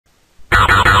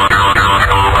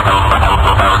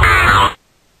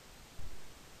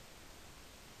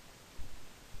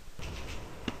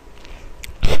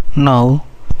Now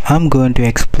I'm going to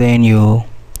explain you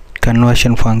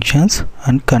conversion functions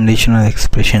and conditional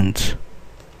expressions.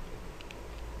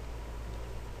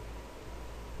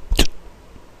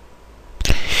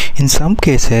 In some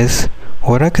cases,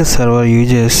 Oracle server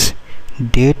uses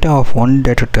data of one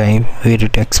data type where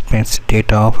it expects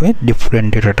data of a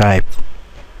different data type.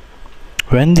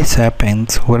 When this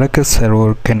happens, Oracle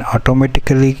server can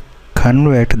automatically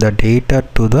convert the data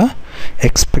to the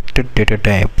expected data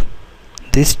type.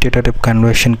 This data type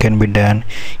conversion can be done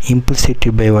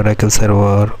implicitly by Oracle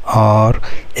server or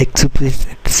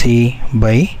explicitly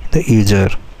by the user.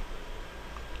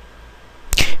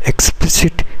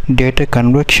 Explicit data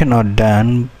conversion are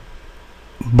done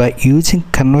by using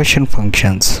conversion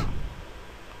functions.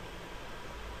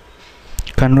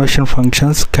 Conversion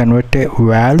functions convert a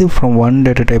value from one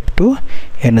data type to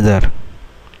another.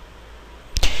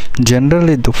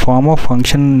 Generally, the form of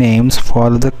function names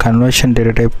follow the conversion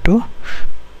data type to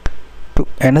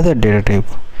another data type.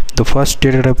 The first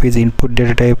data type is input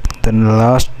data type, then the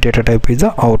last data type is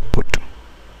the output.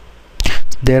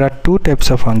 There are two types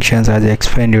of functions as I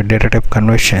explained you: data type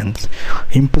conversions,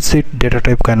 implicit data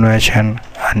type conversion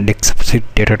and explicit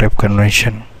data type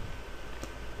conversion.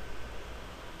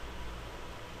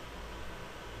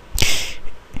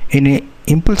 In a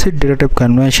implicit data type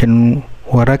conversion,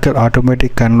 Oracle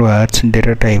automatically converts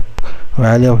data type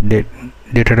value of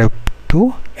data type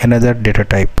to another data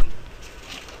type.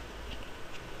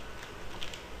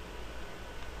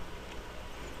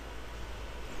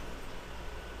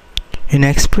 In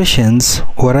expressions,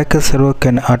 Oracle server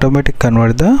can automatically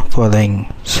convert the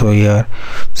following.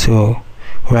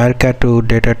 Varchar2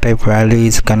 data type value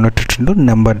is converted into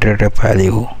number data type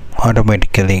value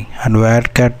automatically, and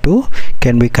Varchar2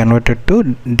 can be converted to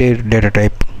date data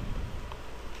type.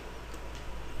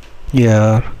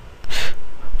 Here,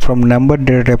 from number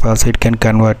data type also it can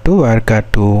convert to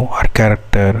Varchar2 or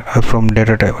character, or from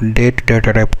data type date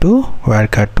data type to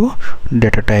Varchar2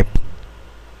 data type.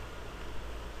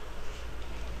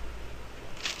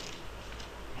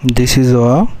 This is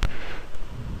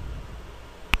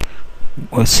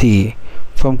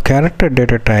from character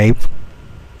data type,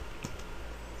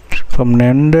 from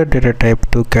number data type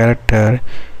to character,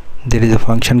 there is a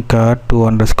function called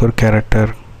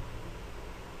to_character.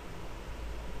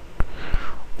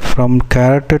 From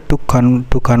character to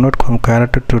convert from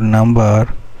character to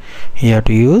number, you have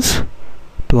to use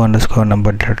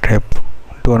to_number data type,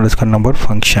 to_number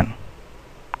function.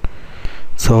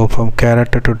 So from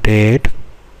character to date,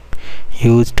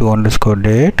 use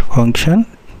to_date function.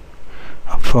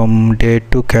 From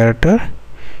date to character,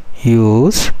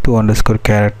 use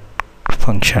to_character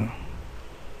function.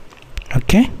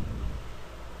 Okay,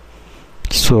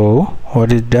 so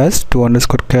what it does,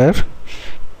 to_char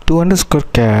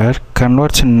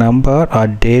converts a number or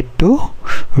date to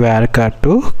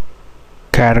Varchar2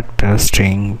 character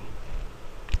string.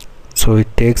 So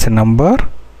it takes a number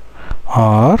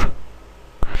or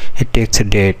it takes a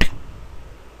date.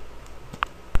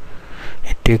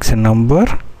 It takes a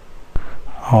number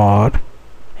or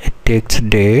it takes a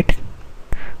date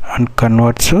and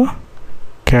converts a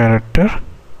character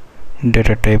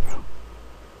data type,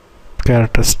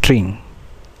 character string.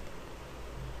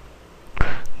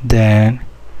 Then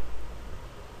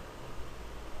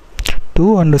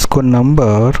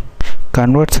to_number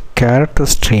converts a character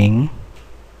string,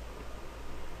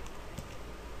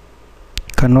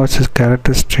 converts a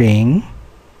character string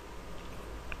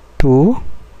to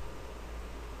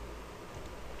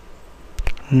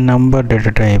number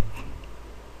data type.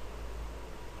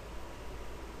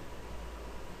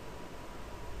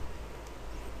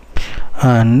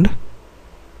 And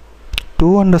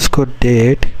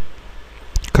to_date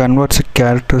converts a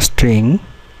character string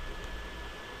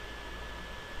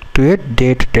to a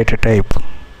date data type.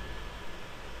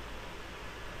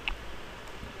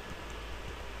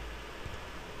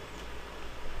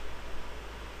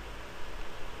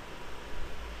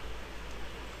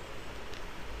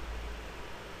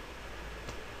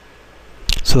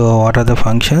 So what are the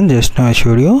functions? Just now I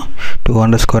showed you: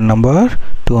 to_number,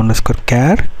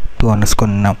 to_char,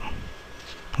 to_num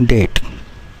date.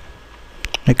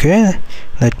 Okay,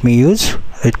 let me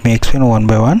explain one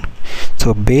by one.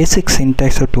 So basic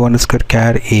syntax of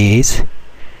to_char is,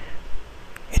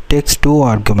 it takes two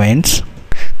arguments.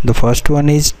 The first one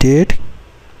is date,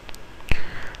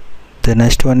 the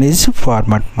next one is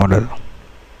format model.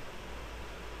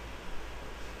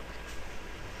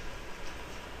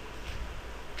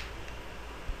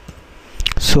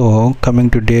 So coming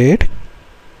to date,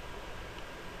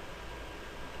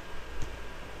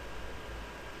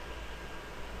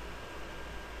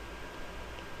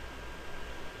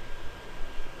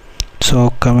 So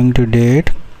coming to date,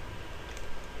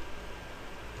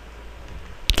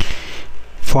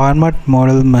 format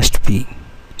model must be,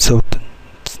 so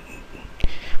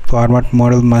format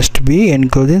model must be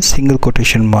enclosed in single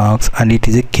quotation marks, and it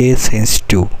is a case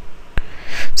sensitive.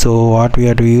 So what we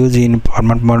have to use in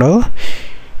format model,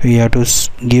 we have to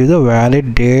give the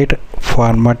valid date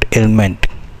format element,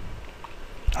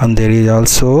 and there is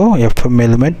also FM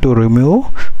element to remove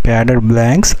padded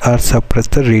blanks or suppress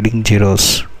the reading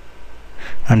zeros,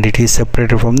 and it is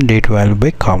separated from the date value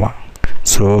by comma.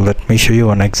 So let me show you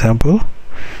one example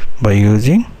by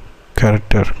using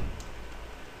character.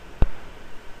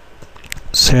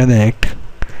 Select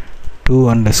to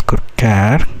underscore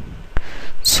char.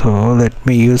 So let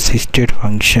me use state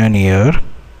function here.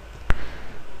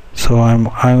 So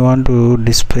I want to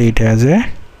display it as a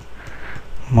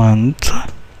month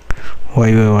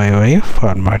YYYY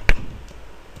format.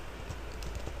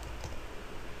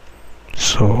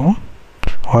 So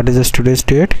what is this today's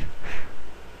date?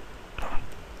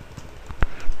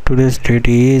 Today's date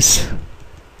is,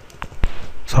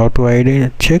 so how to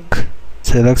ID check,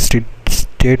 select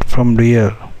state from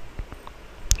real.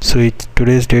 So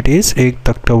today's date is 8th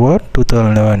October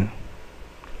 2011.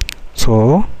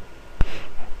 So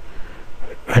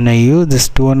when I use this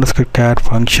to underscore char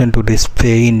function to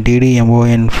display in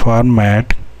DDMON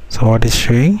format, so what is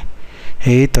showing?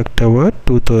 8th October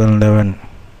 2011.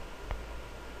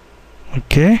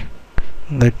 Okay,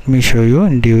 let me show you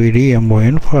in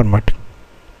DDMON format.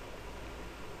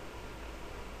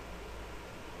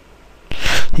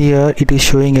 Here it is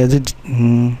showing as a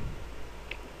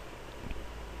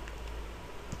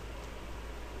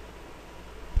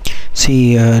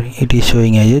see here it is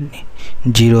showing as a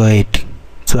 08.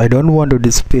 So I don't want to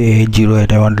display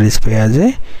 08, I want to display as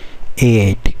a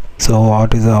 8. So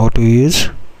what is how to use?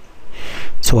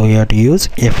 So you have to use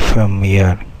FM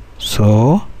here.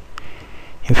 So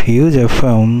if you use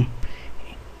FM,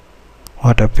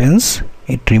 what happens?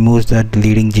 It removes that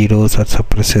leading zeros or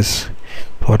suppresses.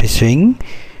 What is saying?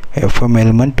 FM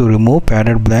element to remove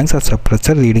padded blanks or suppress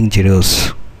the leading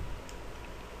zeros.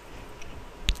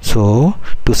 So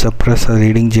to suppress the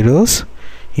leading zeros,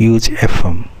 use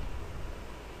FM.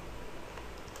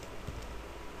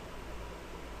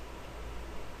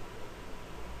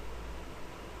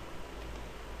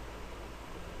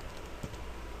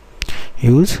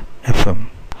 Use FM.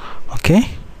 Okay.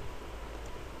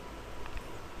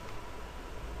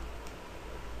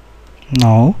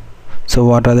 Now, so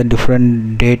what are the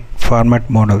different date format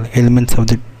model, elements of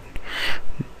the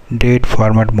date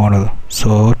format model?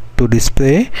 So to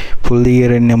display full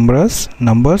year in numbers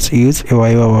use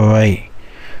YYY.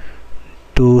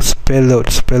 To spell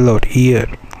out year,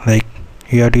 like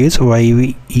you have to use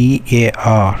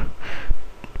YEAR.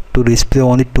 To display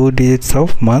only 2 digits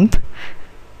of month,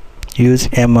 use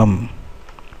MM.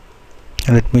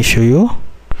 Let me show you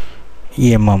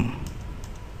MM.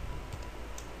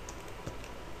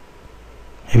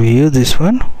 If you use this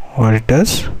one, what it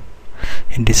does,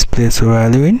 it displays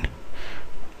value in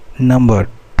number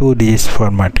 2 digits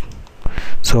format.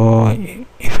 So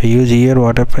if I use year,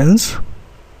 what happens?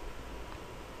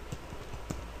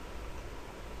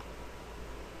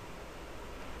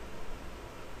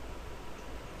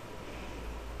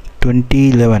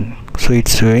 (2011). So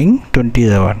it's showing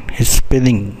 2011. It's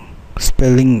spelling.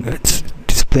 It's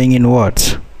displaying in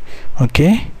words.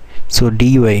 Okay. So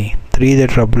DY,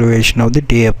 3-letter abbreviation of the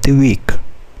day of the week.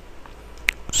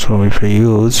 So if I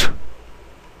use,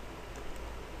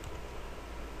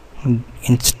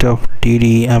 instead of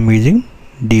DD, I'm using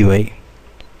DY.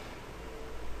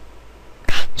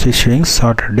 So it's showing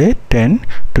Saturday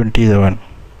 10/2011.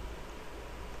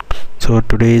 So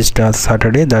today is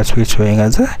Saturday, that's why it's showing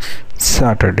as a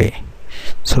Saturday.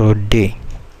 So day,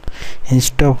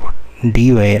 instead of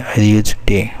DY, I use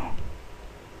day.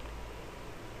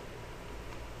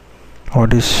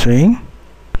 What is showing?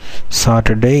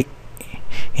 Saturday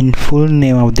in full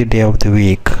name of the day of the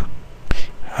week,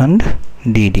 and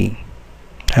DD,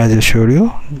 as I showed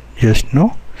you just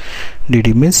now.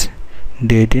 DD means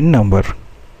date in number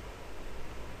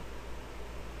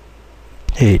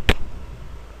 8.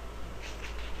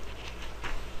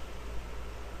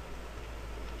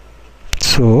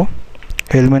 So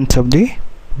elements of the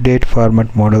date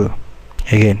format model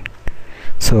again.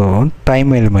 So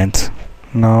time elements.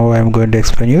 Now I am going to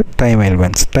explain you time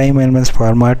elements. Time elements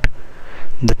format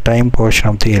the time portion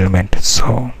of the element.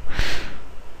 So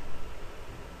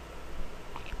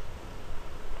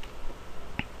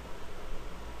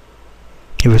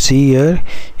if you see here,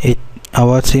 it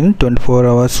hours in 24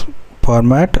 hours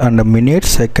format, and minutes,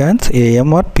 seconds,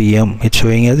 AM or PM. It's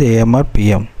showing as AM or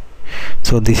PM.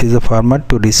 So this is the format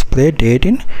to display date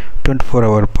in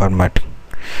 24-hour format.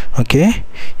 Okay,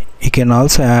 you can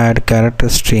also add character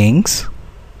strings.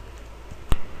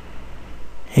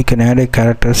 You can add a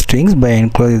character strings by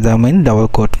enclosing them in double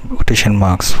quotation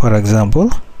marks. For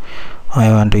example,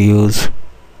 I want to use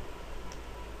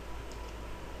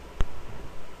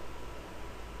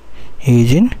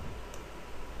Eugene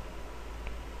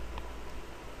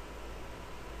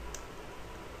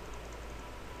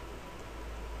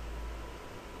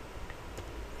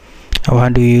I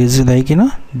want to use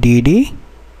DD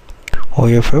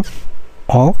OFF,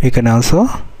 or you can also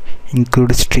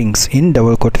include strings in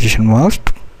double quotation marks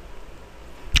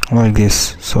like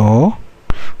this. So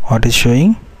what is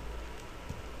showing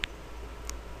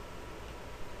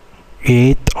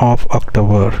 8th of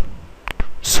October.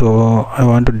 So I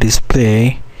want to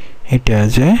display it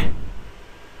as a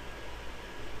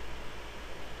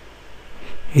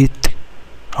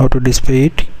how to display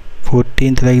it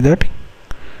 14th, like that.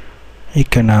 You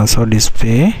can also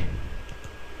display,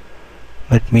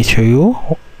 let me show you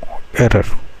error.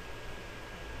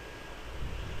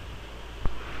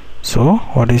 So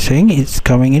what is saying, it's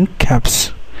coming in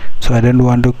caps, so I don't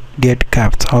want to get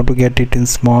caps. How to get it in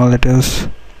small letters?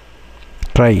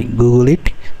 Try Google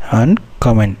it and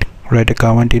comment, write a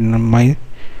comment in my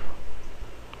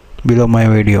below my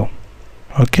video.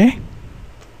 Okay,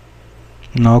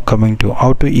 now coming to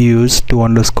how to use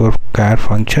to_char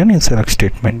function in select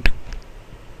statement.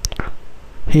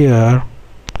 Here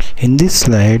in this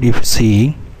slide, if you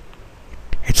see,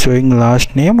 it's showing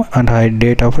last name and hide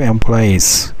date of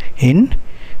employees in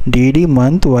DD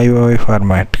month YY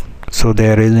format. So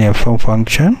they are using FM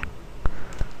function.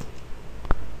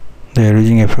 They are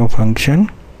using FM function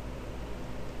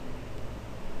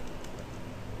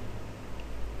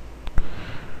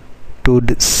to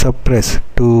suppress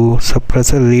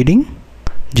the reading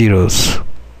zeros.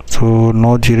 So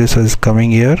no zeros is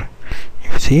coming here.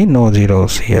 You see, no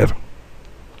zeros here.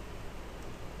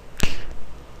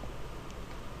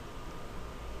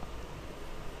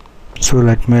 So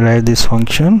let me write this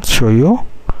function, show you.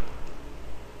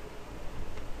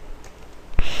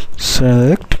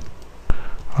 Select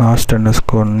last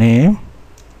underscore name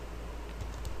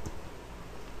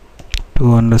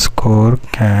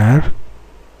to_char,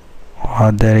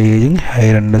 or they are using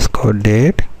higher underscore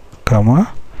date,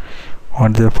 comma,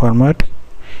 what the format,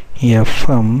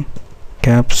 FM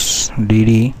caps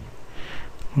DD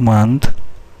month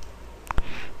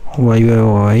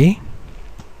YYY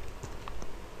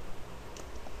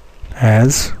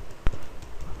as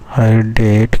higher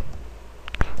date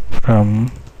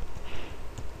from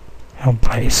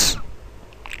employees.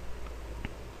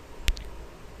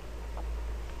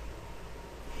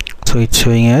 So it's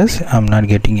showing as I'm not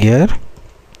getting here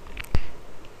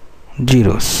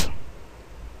zeros.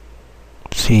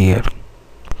 See here,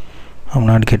 I'm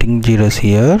not getting zeros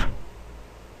here.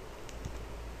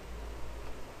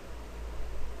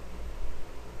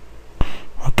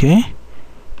 Okay,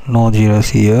 no zeros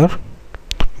here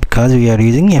because we are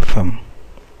using FM.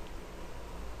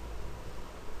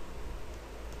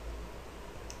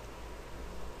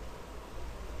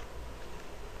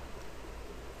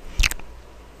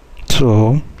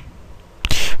 So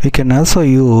we can also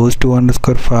use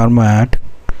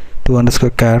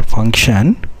to_char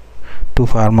function to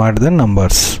format the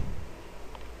numbers.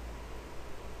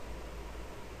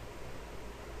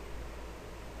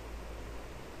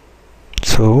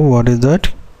 So what is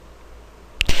that?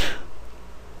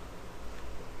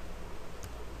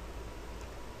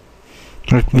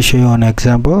 Let me show you an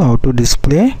example how to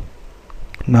display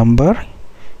number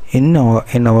in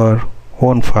our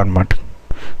own format.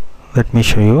 Let me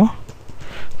show you.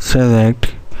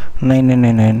 Select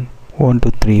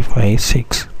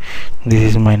 999912356. This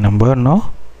is my number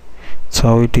now.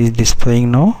 So it is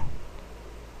displaying now.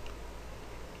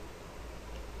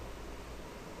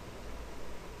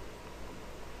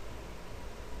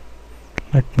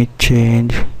 Let me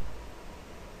change.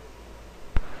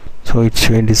 So it's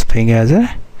displaying as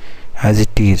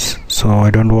it is. So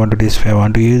I don't want to display, I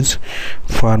want to use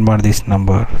format this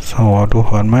number. So how to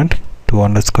format?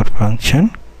 To_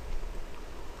 function,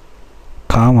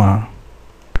 comma,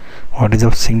 what is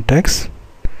the syntax?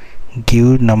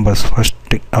 Give numbers. First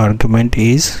argument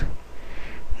is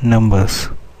numbers,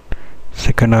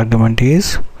 second argument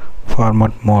is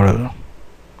format model.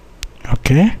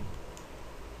 Okay,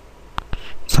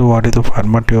 so what is the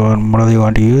format model you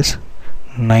want to use?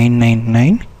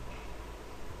 999,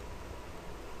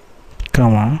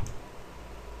 comma,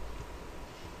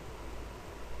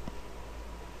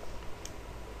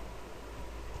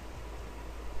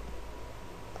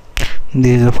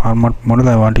 this is the format model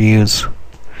I want to use.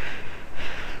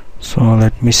 So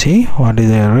let me see what is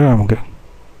the error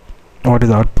what is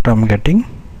the output I'm getting.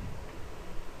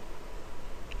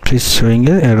 It is showing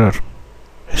an error.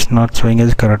 It's not showing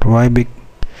as correct. Why?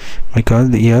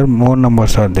 Because here more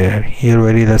numbers are there, here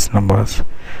very less numbers.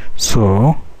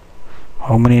 So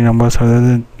how many numbers are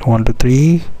there? 1 2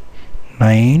 3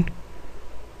 9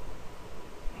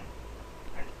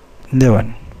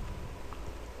 11.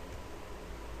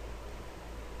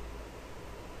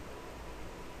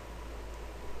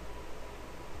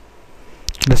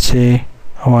 Let's say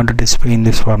I want to display in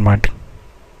this format.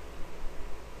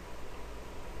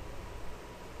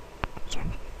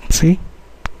 See,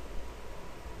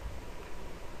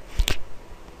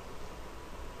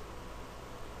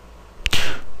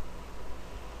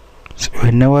 so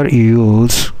whenever you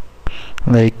use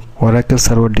like Oracle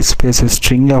server displays a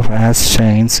string of hash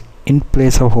signs in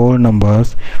place of whole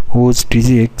numbers whose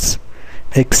digits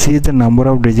exceed the number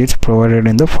of digits provided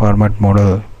in the format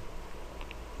model.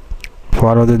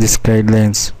 Follow these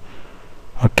guidelines.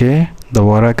 Okay, the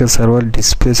Oracle server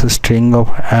displays a string of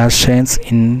hash signs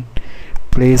in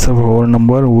place of whole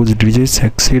number whose digits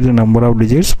exceed the number of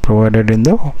digits provided in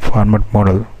the format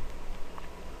model.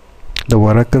 The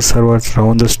Oracle server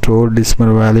rounds the stored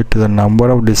decimal value to the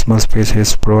number of decimal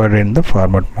spaces provided in the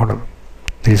format model.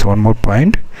 There is one more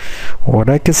point.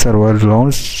 Oracle server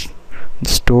rounds the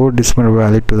stored decimal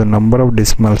value to the number of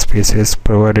decimal spaces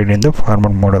provided in the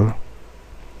format model.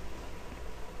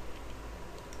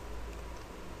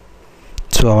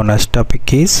 So our next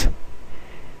topic is,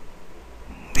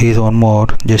 there is one more,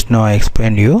 just now I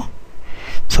explained you.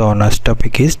 So our next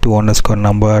topic is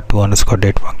to_number,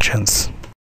 to_date functions.